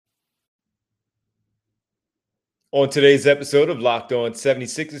On today's episode of Locked On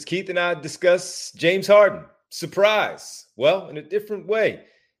 76ers, Keith and I discuss James Harden. Surprise. Well, in a different way.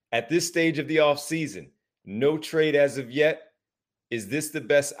 At this stage of the offseason, no trade as of yet. Is this the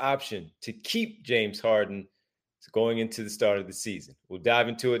best option to keep James Harden going into the start of the season? We'll dive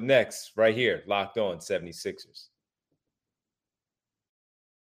into it next, right here, Locked On 76ers.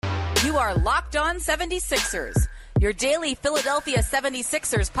 You are Locked On 76ers, your daily Philadelphia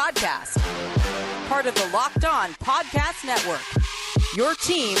 76ers podcast. Part of the Locked On Podcast Network, your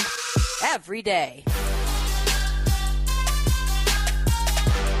team every day.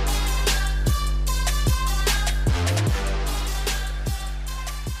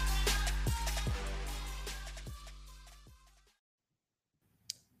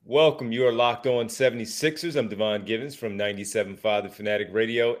 Welcome. You are Locked On 76ers. I'm Devon Givens from 97.5 The Fanatic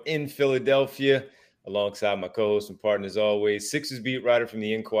Radio in Philadelphia, alongside my co-host and partner as always, Sixers beat writer from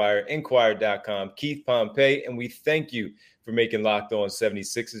the Inquirer, Inquirer.com, Keith Pompey, and we thank you for making Locked On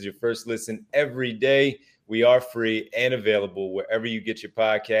 76ers your first listen every day. We are free and available wherever you get your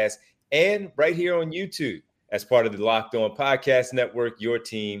podcasts and right here on YouTube as part of the Locked On Podcast Network, your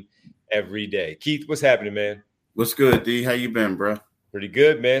team every day. Keith, what's happening, man? What's good, D? How you been, bro? Pretty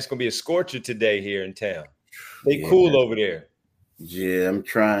good, man. It's going to be a scorcher today here in town. Stay cool over there. Yeah, I'm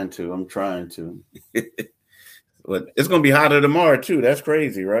trying to. But it's going to be hotter tomorrow, too. That's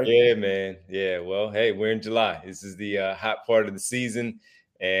crazy, right? Yeah, man. Yeah, well, hey, we're in July. This is the hot part of the season,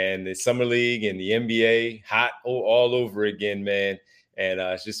 and the Summer League and the NBA, hot all over again, man. And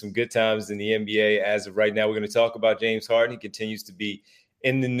it's just some good times in the NBA. As of right now, we're going to talk about James Harden. He continues to be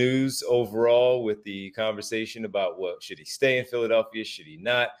in the news overall with the conversation about, well, should he stay in Philadelphia? Should he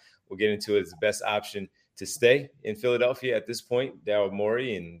not? We'll get into it as the best option to stay in Philadelphia at this point. Daryl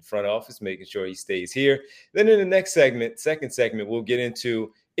Morey in front office, making sure he stays here. Then in the next segment, second segment, we'll get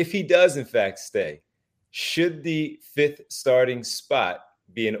into if he does in fact stay, should the fifth starting spot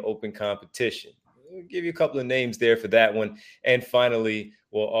be an open competition? We'll give you a couple of names there for that one. And finally,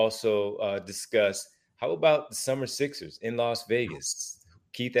 we'll also discuss how about the Summer Sixers in Las Vegas?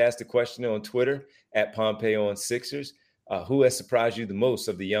 Keith asked a question on Twitter at Pompey on Sixers. Who has surprised you the most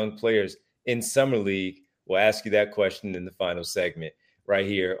of the young players in Summer League? We'll ask you that question in the final segment right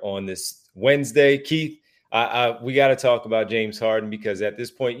here on this Wednesday. Keith, we got to talk about James Harden because at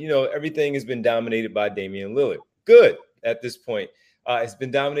this point, everything has been dominated by Damian Lillard. Good at this point. It's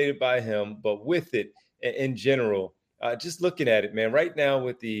been dominated by him, but with it in general, just looking at it, man, right now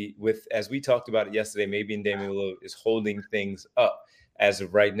with as we talked about it yesterday, maybe Damian Lillard is holding things up as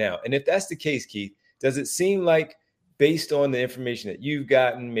of right now. And if that's the case, Keith, does it seem like based on the information that you've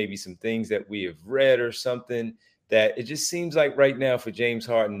gotten, maybe some things that we have read or something, that it just seems like right now for James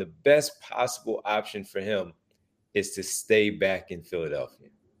Harden, the best possible option for him is to stay back in Philadelphia?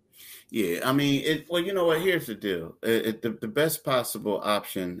 Yeah, I mean, well, you know what? Here's the deal. The best possible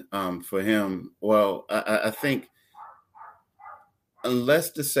option for him, well, I think unless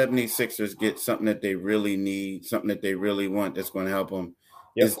the 76ers get something that they really need, something that they really want that's going to help them,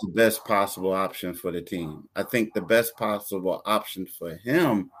 is the best possible option for the team. I think the best possible option for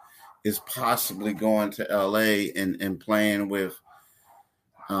him is possibly going to LA and playing with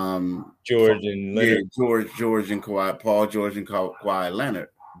George and Leonard. George and Kawhi, Paul George and Kawhi Leonard.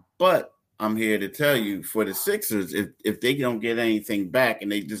 But I'm here to tell you, for the Sixers, if they don't get anything back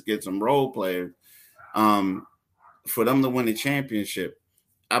and they just get some role players, for them to win the championship,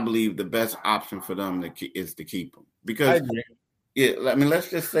 I believe the best option for them is to keep them. Because, let's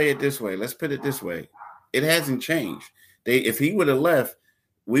just say it this way. Let's put it this way. It hasn't changed. If he would have left,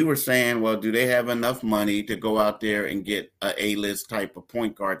 we were saying, well, do they have enough money to go out there and get an A-list type of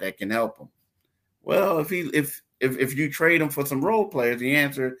point guard that can help them? Well, if you trade him for some role players, the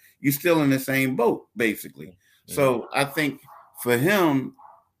answer, you're still in the same boat, basically. Mm-hmm. So I think for him,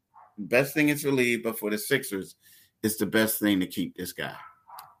 best thing is to leave, but for the Sixers, it's the best thing to keep this guy.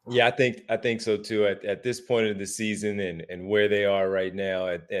 Yeah, I think so too. At this point of the season and where they are right now,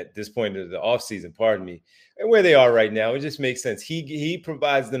 at this point of the offseason, and where they are right now, it just makes sense. He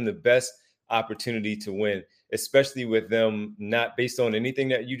provides them the best opportunity to win, especially with them not based on anything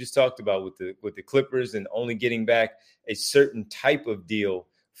that you just talked about with the Clippers and only getting back a certain type of deal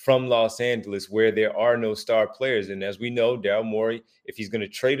from Los Angeles where there are no star players. And as we know, Daryl Morey, if he's going to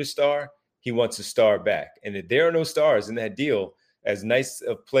trade a star, he wants a star back. And if there are no stars in that deal, as nice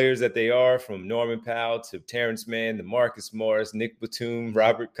of players that they are, from Norman Powell to Terrence Mann, to Marcus Morris, Nick Batum,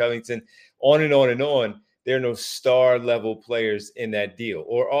 Robert Covington, on and on and on, there are no star level players in that deal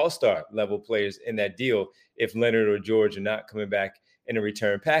or all-star level players in that deal if Leonard or George are not coming back in a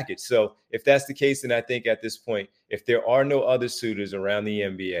return package. So if that's the case, then I think at this point, if there are no other suitors around the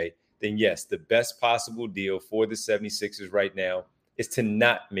NBA, then yes, the best possible deal for the 76ers right now is to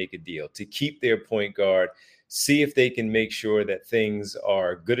not make a deal, to keep their point guard, see if they can make sure that things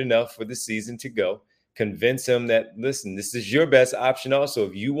are good enough for the season to go, convince him that, listen, this is your best option also.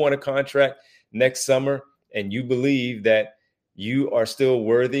 If you want a contract next summer and you believe that you are still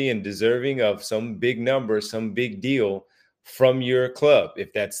worthy and deserving of some big number, some big deal from your club,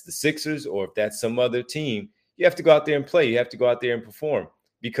 if that's the Sixers or if that's some other team, you have to go out there and play. You have to go out there and perform,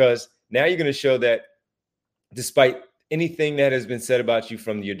 because now you're going to show that despite anything that has been said about you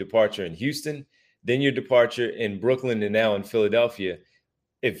from your departure in Houston, then your departure in Brooklyn, and now in Philadelphia,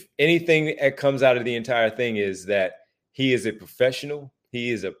 if anything that comes out of the entire thing is that he is a professional, he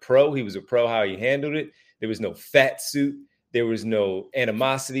is a pro, he was a pro how he handled it. There was no fat suit. There was no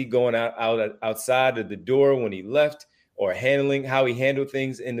animosity going outside of the door when he left, or handling how he handled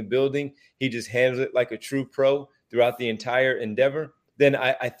things in the building. He just handled it like a true pro throughout the entire endeavor. Then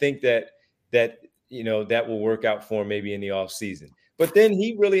I think that will work out for him maybe in the off season. But then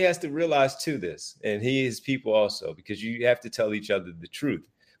he really has to realize too this, and his people also, because you have to tell each other the truth,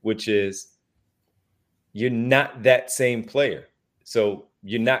 which is you're not that same player. So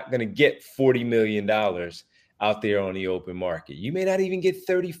you're not going to get $40 million out there on the open market. You may not even get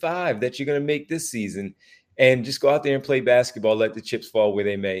 35 that you're going to make this season, and just go out there and play basketball, let the chips fall where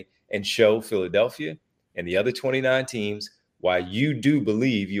they may, and show Philadelphia and the other 29 teams why you do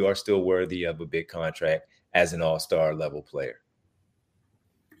believe you are still worthy of a big contract as an all-star level player.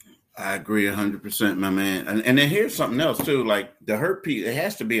 I agree 100%, my man. And then here's something else too, like the hurt piece. It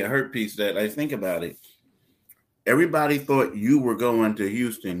has to be a hurt piece that I think about it. Everybody thought you were going to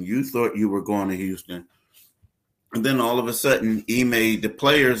Houston. You thought you were going to Houston. And then all of a sudden, the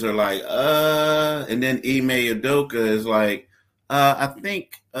players are like, and then Ime Udoka is like, I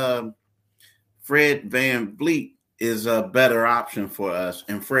think Fred VanVleet is a better option for us,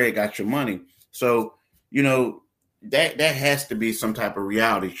 and Fred got your money. So, that has to be some type of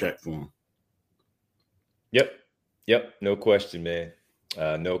reality check for him. Yep. No question, man.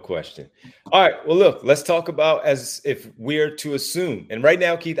 No question. All right. Well, look, let's talk about as if we're to assume. And right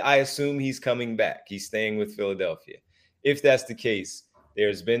now, Keith, I assume he's coming back. He's staying with Philadelphia. If that's the case,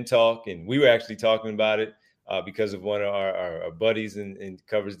 there's been talk, and we were actually talking about it because of one of our buddies and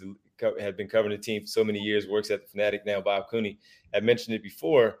had been covering the team for so many years, works at the Fanatic now, Bob Cooney, had mentioned it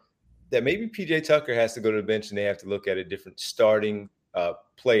before, that maybe PJ Tucker has to go to the bench and they have to look at a different starting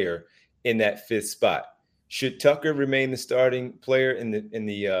player in that fifth spot. Should Tucker remain the starting player in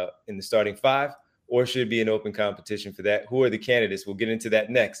the starting five, or should it be an open competition for that? Who are the candidates? We'll get into that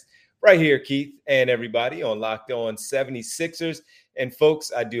next, right here, Keith and everybody on Locked On 76ers. And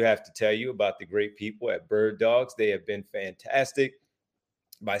folks, I do have to tell you about the great people at Bird Dogs. They have been fantastic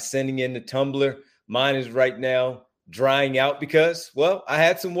by sending in the tumbler. Mine is right now drying out because, well, I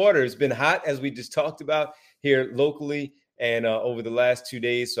had some water. It's been hot, as we just talked about here locally, and over the last 2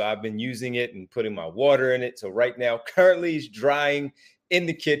 days. So I've been using it and putting my water in it. So right now, currently it's drying in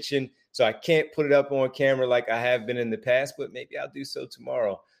the kitchen. So I can't put it up on camera like I have been in the past, but maybe I'll do so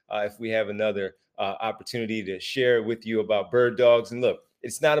tomorrow if we have another opportunity to share with you about Bird Dogs. And look,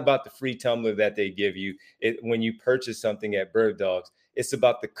 it's not about the free tumbler that they give you when you purchase something at Bird Dogs. It's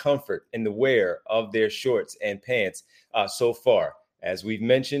about the comfort and the wear of their shorts and pants so far. As we've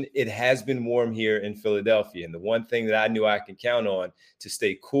mentioned, it has been warm here in Philadelphia. And the one thing that I knew I can count on to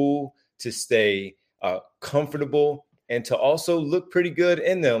stay cool, to stay comfortable, and to also look pretty good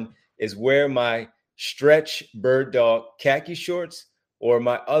in them is wear my stretch Bird Dog khaki shorts or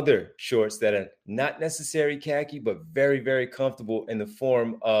my other shorts that are not necessarily khaki, but very, very comfortable in the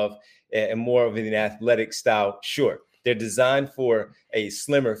form of a more of an athletic style short. They're designed for a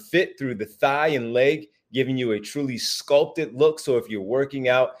slimmer fit through the thigh and leg, giving you a truly sculpted look. So if you're working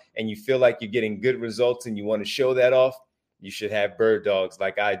out and you feel like you're getting good results and you want to show that off, you should have Bird Dogs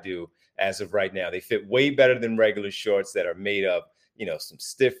like I do as of right now. They fit way better than regular shorts that are made of, some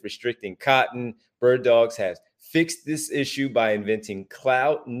stiff restricting cotton. Bird Dogs has fixed this issue by inventing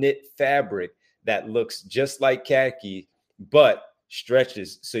cloud knit fabric that looks just like khaki, but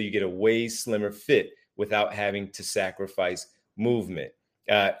stretches so you get a way slimmer fit without having to sacrifice movement.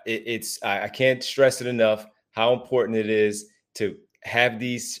 I can't stress it enough how important it is to have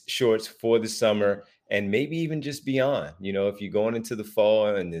these shorts for the summer and maybe even just beyond. If you're going into the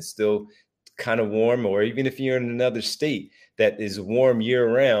fall and it's still kind of warm, or even if you're in another state that is warm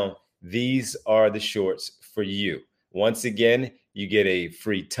year round, these are the shorts for you. Once again, you get a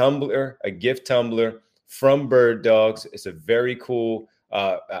free tumbler, a gift tumbler from Bird Dogs. It's a very cool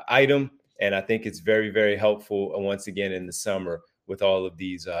item. And I think it's very, very helpful, once again, in the summer with all of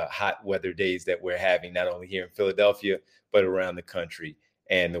these hot weather days that we're having, not only here in Philadelphia, but around the country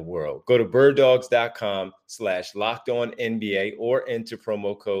and the world. Go to birddogs.com/lockedonnba or enter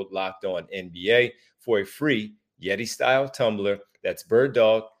promo code LockedOnNBA for a free Yeti style tumbler. That's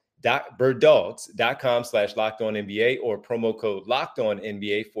birddogs.com/lockedonnba or promo code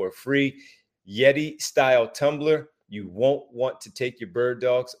LockedOnNBA for a free Yeti style tumbler. You won't want to take your bird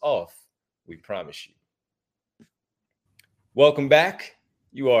dogs off. We promise you. Welcome back.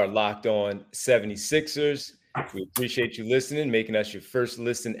 You are Locked On 76ers. We appreciate you listening, making us your first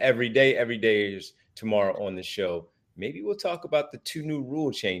listen every day. Every day is tomorrow on the show. Maybe we'll talk about the 2 new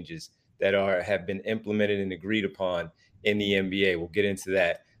rule changes that have been implemented and agreed upon in the NBA. We'll get into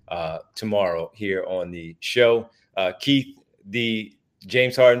that tomorrow here on the show. Keith, the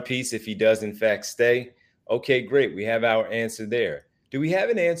James Harden piece, if he does in fact stay, okay, great. We have our answer there. Do we have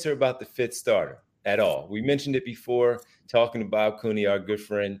an answer about the 5th starter at all? We mentioned it before, talking about Cooney, our good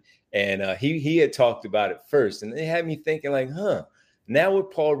friend, and he had talked about it first, and it had me thinking like, now with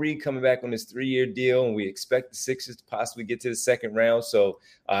Paul Reed coming back on this 3-year deal, and we expect the Sixers to possibly get to the second round. So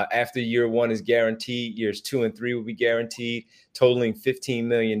after year 1 is guaranteed, years 2 and 3 will be guaranteed, totaling $15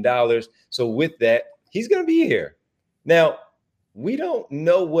 million. So with that, he's going to be here. Now, we don't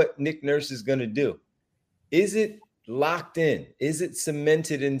know what Nick Nurse is going to do. Is it locked in? Is it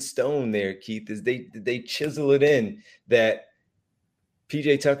cemented in stone there, Keith? Did they chisel it in that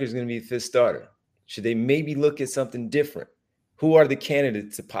PJ Tucker is going to be the 5th starter? Should they maybe look at something different? Who are the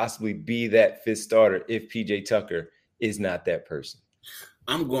candidates to possibly be that 5th starter if PJ Tucker is not that person?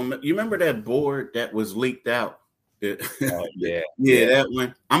 You remember that board that was leaked out? Oh, yeah. That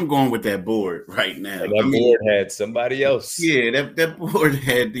one. I'm going with that board right now. And that board had somebody else. Yeah, that board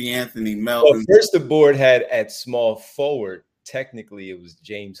had DeAnthony Melton. Well, first the board had at small forward, technically it was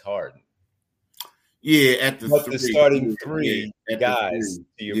James Harden. Yeah, at the but the starting 3 guys,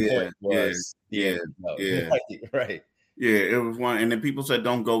 to your point, was right. Yeah, it was one. And then people said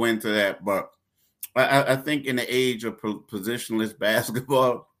don't go into that. But I think in the age of positionless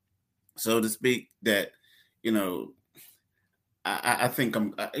basketball, so to speak, that, I think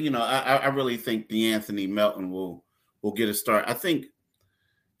I really think DeAnthony Melton will get a start. I think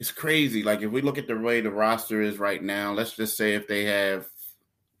it's crazy. Like if we look at the way the roster is right now, let's just say if they have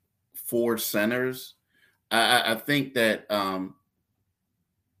 4 centers, I think that but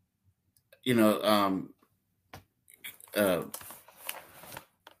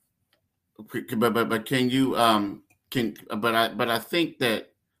can you but I think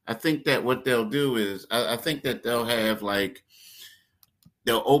that what they'll do is I think that they'll have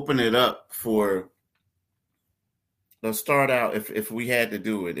they'll open it up for, they'll start out if we had to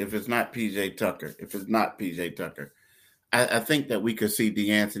do it, if it's not PJ Tucker, I think that we could see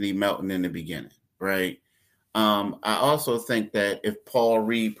DeAnthony Melton in the beginning, right? I also think that if Paul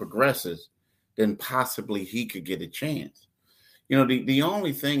Reed progresses, then possibly he could get a chance. The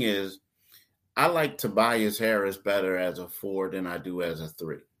only thing is, I like Tobias Harris better as a 4 than I do as a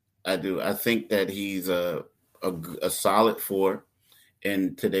 3. I do. I think that he's a solid 4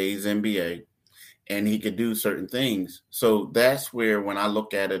 in today's NBA, and he could do certain things. So that's where, when I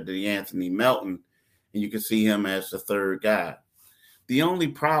look at it, DeAnthony Melton, and you can see him as the 3rd guy. The only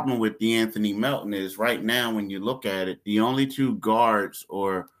problem with DeAnthony Melton is right now, when you look at it, the only 2 guards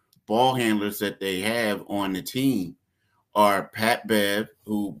or ball handlers that they have on the team are Pat Bev,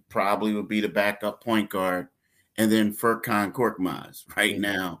 who probably would be the backup point guard, and then Furkan Korkmaz right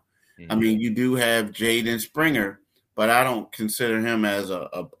now. Mm-hmm. I mean, you do have Jaden Springer, but I don't consider him as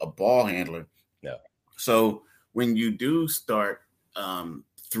a ball handler. No. So when you do start a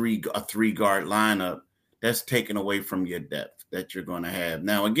 3-guard lineup, that's taken away from your depth that you're going to have.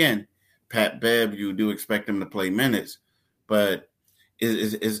 Now, again, Pat Bev, you do expect him to play minutes, but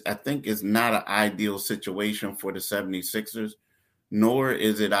I think it's not an ideal situation for the 76ers, nor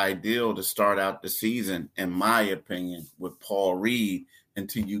is it ideal to start out the season, in my opinion, with Paul Reed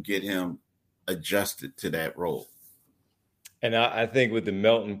until you get him adjusted to that role. And I think with the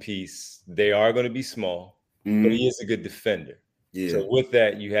Melton piece, they are going to be small, but he is a good defender. Yeah. So with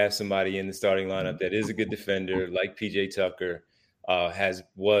that, you have somebody in the starting lineup that is a good defender, like PJ Tucker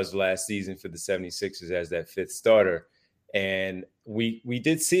was last season for the 76ers as that 5th starter. And we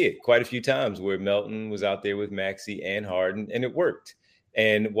did see it quite a few times where Melton was out there with Maxey and Harden, and it worked.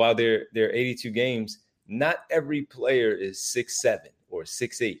 And while they're 82 games, not every player is 6'7" or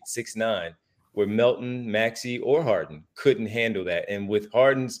 6'8", 6'9", where Melton, Maxey, or Harden couldn't handle that. And with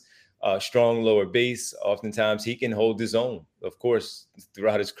Harden's strong lower base, oftentimes he can hold his own, of course,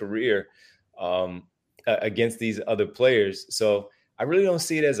 throughout his career against these other players. So I really don't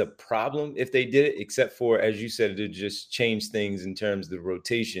see it as a problem if they did it, except for, as you said, to just change things in terms of the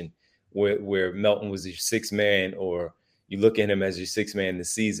rotation where Melton was your 6th man, or, you look at him as your sixth man this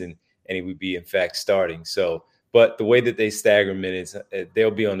season, and he would be, in fact, starting. So, but the way that they stagger minutes,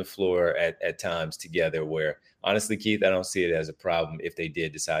 they'll be on the floor at times together where, honestly, Keith, I don't see it as a problem if they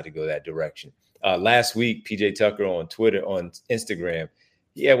did decide to go that direction. Last week, PJ Tucker on Instagram,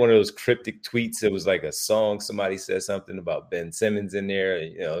 he had one of those cryptic tweets. It was like a song. Somebody said something about Ben Simmons in there.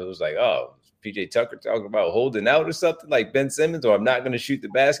 It was like, oh, PJ Tucker talking about holding out or something like Ben Simmons, or I'm not going to shoot the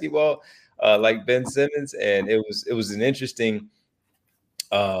basketball like Ben Simmons. And it was an interesting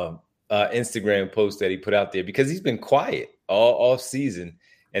Instagram post that he put out there because he's been quiet all season,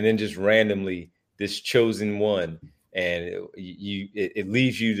 and then just randomly this chosen one, and it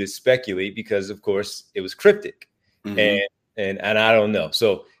leaves you to speculate because, of course, it was cryptic. Mm-hmm. And I don't know.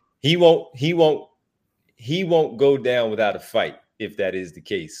 So he won't go down without a fight if that is the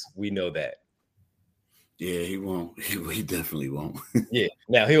case. We know that. Yeah, he won't. He definitely won't. Yeah.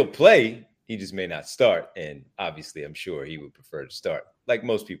 Now he'll play. He just may not start. And obviously, I'm sure he would prefer to start, like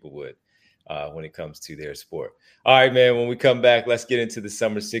most people would, when it comes to their sport. All right, man. When we come back, let's get into the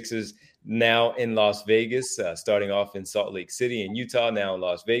Summer Sixers now in Las Vegas, starting off in Salt Lake City and Utah, now in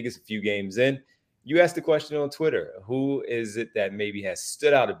Las Vegas, a few games in. You asked the question on Twitter, who is it that maybe has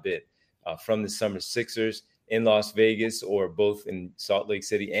stood out a bit from the Summer Sixers in Las Vegas, or both in Salt Lake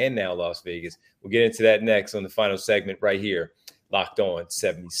City and now Las Vegas? We'll get into that next on the final segment right here, Locked On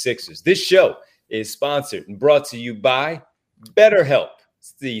 76ers. This show is sponsored and brought to you by BetterHelp.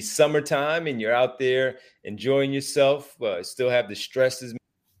 It's the summertime and you're out there enjoying yourself, still have the stresses,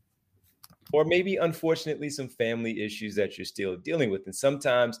 or maybe, unfortunately, some family issues that you're still dealing with. And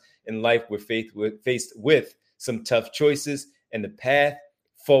sometimes in life, we're faced with some tough choices, and the path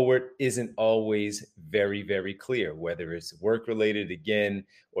forward isn't always very, very clear, whether it's work-related again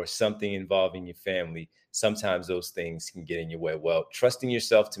or something involving your family. Sometimes those things can get in your way. Well, trusting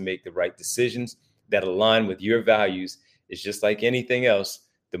yourself to make the right decisions that align with your values is just like anything else.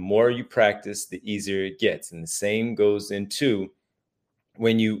 The more you practice, the easier it gets. And the same goes into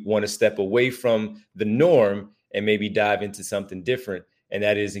when you want to step away from the norm and maybe dive into something different. And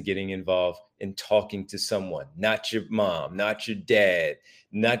that isn't getting involved in talking to someone, not your mom, not your dad,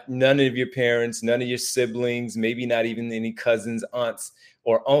 none of your parents, none of your siblings, maybe not even any cousins, aunts,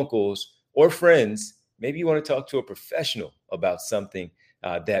 or uncles, or friends. Maybe you want to talk to a professional about something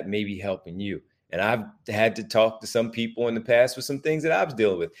that may be helping you. And I've had to talk to some people in the past with some things that I was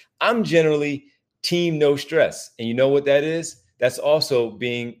dealing with. I'm generally team no stress. And you know what that is? That's also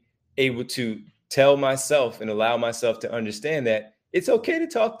being able to tell myself and allow myself to understand that it's okay to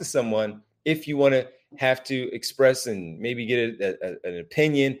talk to someone if you want to have to express and maybe get an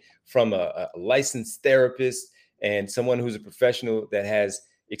opinion from a licensed therapist and someone who's a professional that has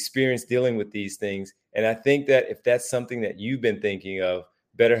experience dealing with these things. And I think that if that's something that you've been thinking of,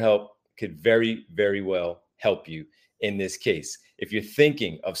 BetterHelp could very, very well help you in this case. If you're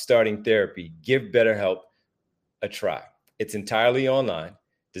thinking of starting therapy, give BetterHelp a try. It's entirely online,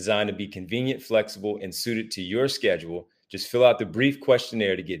 designed to be convenient, flexible, and suited to your schedule. Just fill out the brief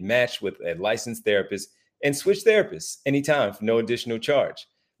questionnaire to get matched with a licensed therapist and switch therapists anytime for no additional charge.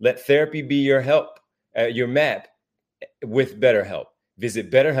 Let therapy be your your map with BetterHelp.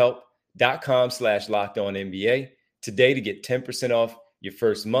 Visit BetterHelp.com/LockedOnNBA today to get 10% off your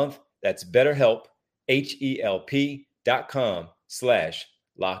first month. That's BetterHelp,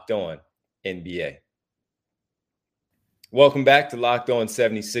 HELP.com/LockedOnNBA. Welcome back to Locked On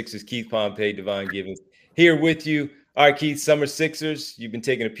 76ers. Keith Pompey, Devon Givens here with you. All right, Keith, Summer Sixers, you've been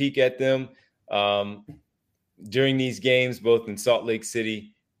taking a peek at them during these games, both in Salt Lake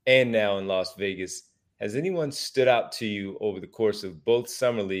City and now in Las Vegas. Has anyone stood out to you over the course of both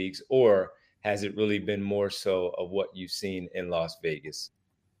summer leagues, or has it really been more so of what you've seen in Las Vegas?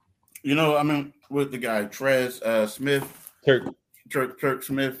 With the guy, Trez Smith. Turk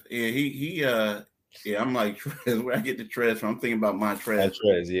Smith. Yeah, I'm like, Trez, where I get the Trez from? I'm thinking about my Trez.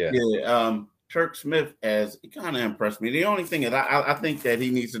 Trez, yeah. Yeah, Turk Smith he kind of impressed me. The only thing is I think that he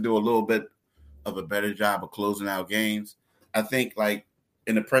needs to do a little bit of a better job of closing out games. I think, like,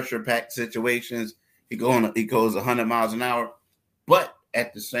 in the pressure-packed situations, he goes 100 miles an hour. But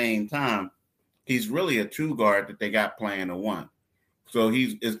at the same time, he's really a two guard that they got playing a one. So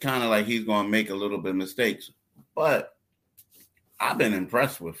it's kind of like he's going to make a little bit of mistakes. But I've been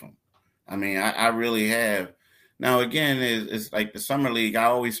impressed with him. I mean, I really have. Now, again, it's like the summer league. I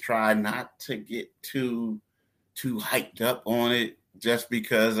always try not to get too hyped up on it just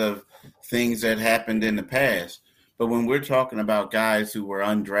because of things that happened in the past. But when we're talking about guys who were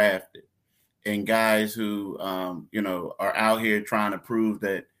undrafted and guys who, are out here trying to prove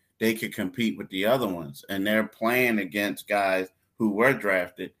that they could compete with the other ones, and they're playing against guys who were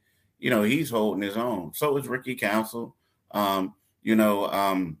drafted, he's holding his own. So is Ricky Council. Jaden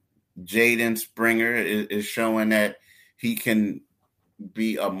Springer is showing that he can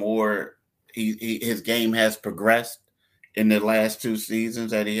be a more his game has progressed in the last 2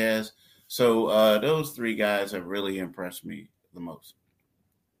 seasons that he has. So those 3 guys have really impressed me the most.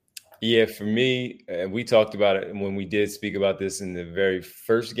 Yeah, for me, we talked about it when we did speak about this in the very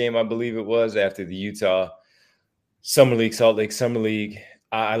first game, I believe it was, after the Utah Summer League, Salt Lake Summer League.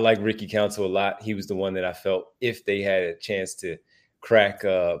 I like Ricky Council a lot. He was the one that I felt if they had a chance to crack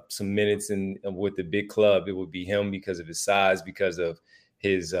some minutes with the big club, it would be him because of his size, because of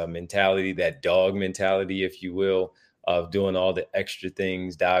his mentality, that dog mentality, if you will, of doing all the extra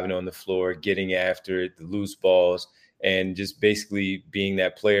things, diving on the floor, getting after it, the loose balls, and just basically being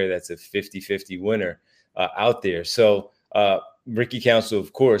that player that's a 50-50 winner out there. So Ricky Council,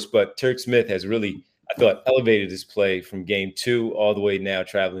 of course, but Turk Smith has really, I thought, elevated his play from game 2 all the way now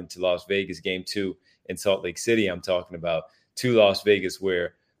traveling to Las Vegas, game 2 in Salt Lake City. I'm talking about to Las Vegas,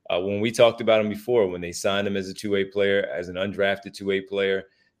 where when we talked about him before, when they signed him as a 2-way player, as an undrafted 2-way player,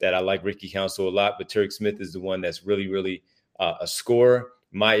 that I like Ricky Council a lot, but Turk Smith is the one that's really, really a scorer.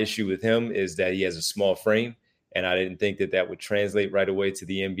 My issue with him is that he has a small frame, and I didn't think that would translate right away to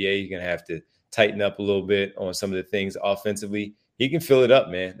the NBA. You're going to have to tighten up a little bit on some of the things offensively. He can fill it up,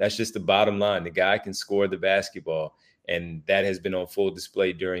 man. That's just the bottom line. The guy can score the basketball, and that has been on full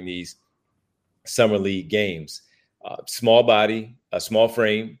display during these summer league games. Small body, a small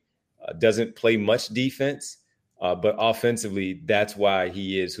frame, doesn't play much defense, but offensively, that's why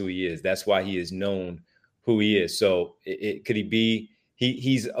he is who he is. That's why he is known who he is. So could he be?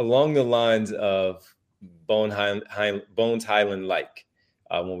 He's along the lines of Bones Highland-like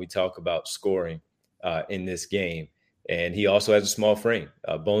when we talk about scoring in this game. And he also has a small frame.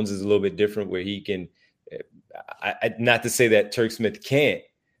 Bones is a little bit different where he can, not to say that Turk Smith can't,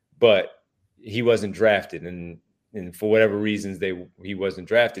 but he wasn't drafted. And for whatever reasons he wasn't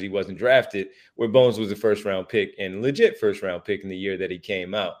drafted. He wasn't drafted where Bones was a first-round pick and legit first-round pick in the year that he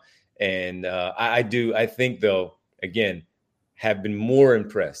came out. And I think, though, again, have been more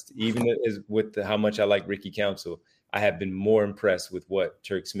impressed, even with how much I like Ricky Council. I have been more impressed with what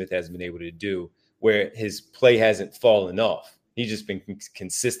Turk Smith has been able to do, where his play hasn't fallen off. He's just been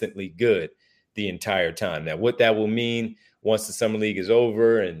consistently good the entire time. Now, what that will mean once the summer league is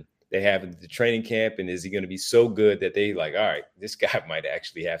over and they have the training camp, and is he going to be so good that they like, all right, this guy might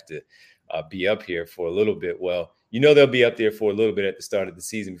actually have to be up here for a little bit? Well, they'll be up there for a little bit at the start of the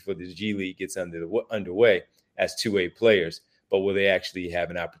season before the G League gets underway as 2-way players. But will they actually have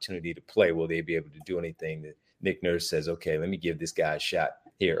an opportunity to play? Will they be able to do anything that Nick Nurse says, okay, let me give this guy a shot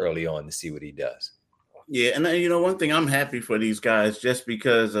here early on to see what he does? Yeah, and one thing I'm happy for these guys just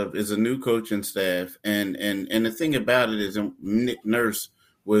because is a new coaching staff, and the thing about it is Nick Nurse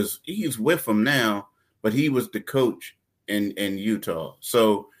he's with them now, but he was the coach in Utah,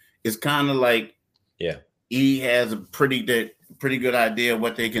 so it's kind of like he has a pretty good idea of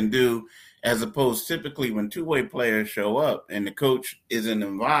what they can do, as opposed typically when 2-way players show up and the coach isn't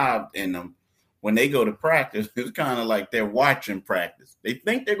involved in them. When they go to practice, it's kind of like they're watching practice. They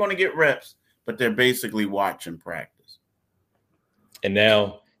think they're going to get reps, but they're basically watching practice. And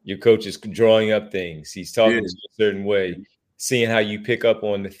now your coach is drawing up things. He's talking to you a certain way, seeing how you pick up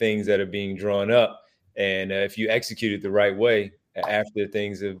on the things that are being drawn up. And if you execute it the right way, after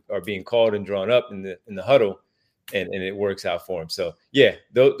things are being called and drawn up in the huddle, and it works out for him. So, yeah,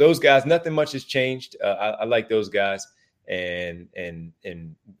 those guys, nothing much has changed. I like those guys. And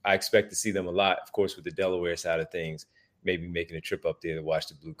I expect to see them a lot, of course, with the Delaware side of things, maybe making a trip up there to watch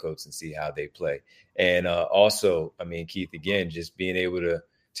the Blue Coats and see how they play. And also, I mean, Keith, again, just being able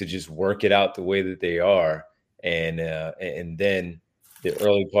to just work it out the way that they are. And then the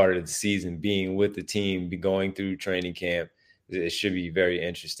early part of the season being with the team, be going through training camp, it should be very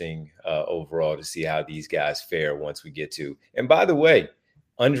interesting overall to see how these guys fare once we get to. And by the way,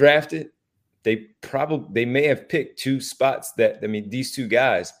 undrafted, they may have picked 2 spots these 2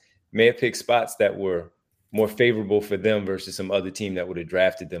 guys may have picked spots that were more favorable for them versus some other team that would have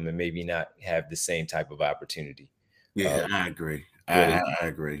drafted them and maybe not have the same type of opportunity. Yeah, I agree. I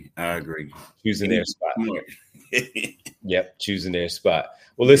agree. Choosing their spot. Yep, choosing their spot.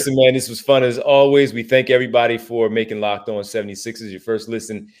 Well, listen, man, this was fun as always. We thank everybody for making Locked On 76ers your first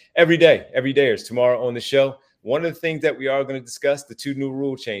listen every day. Every day is tomorrow on the show. One of the things that we are going to discuss, the 2 new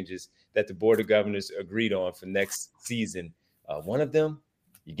rule changes that the Board of Governors agreed on for next season. One of them,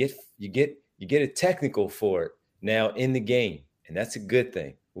 you get a technical for it now in the game, and that's a good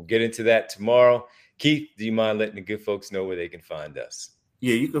thing. We'll get into that tomorrow. Keith, do you mind letting the good folks know where they can find us?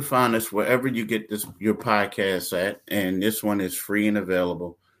 Yeah, you can find us wherever you get your podcast at, and this one is free and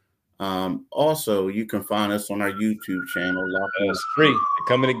available. Also, you can find us on our YouTube channel. It's free. They're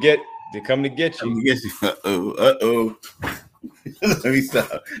coming to get you. Uh-oh. Let me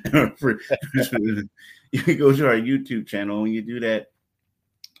stop. You can go to our YouTube channel. When you do that,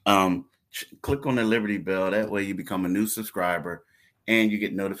 click on the Liberty Bell. That way you become a new subscriber and you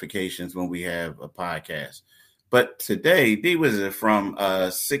get notifications when we have a podcast. But today, D, was it from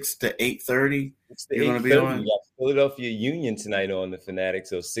 6 to 8:30? You're going to be on? We got Philadelphia Union tonight on the Fanatic,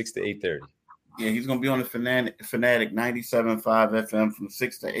 so 6 to 8:30. Yeah, he's going to be on the Fanatic 97.5 FM from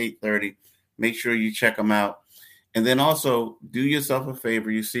 6 to 8:30. Make sure you check him out. And then also do yourself a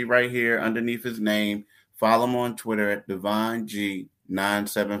favor. You see right here underneath his name, follow him on Twitter at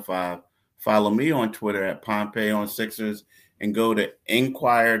DivineG975. Follow me on Twitter at Pompey on Sixers, and go to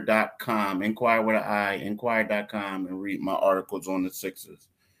inquire.com, inquire with an I, inquire.com, and read my articles on the Sixers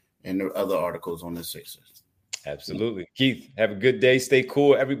and the other articles on the Sixers. Absolutely. Keith, have a good day. Stay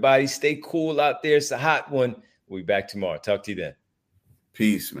cool. Everybody stay cool out there. It's a hot one. We'll be back tomorrow. Talk to you then.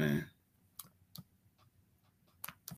 Peace, man.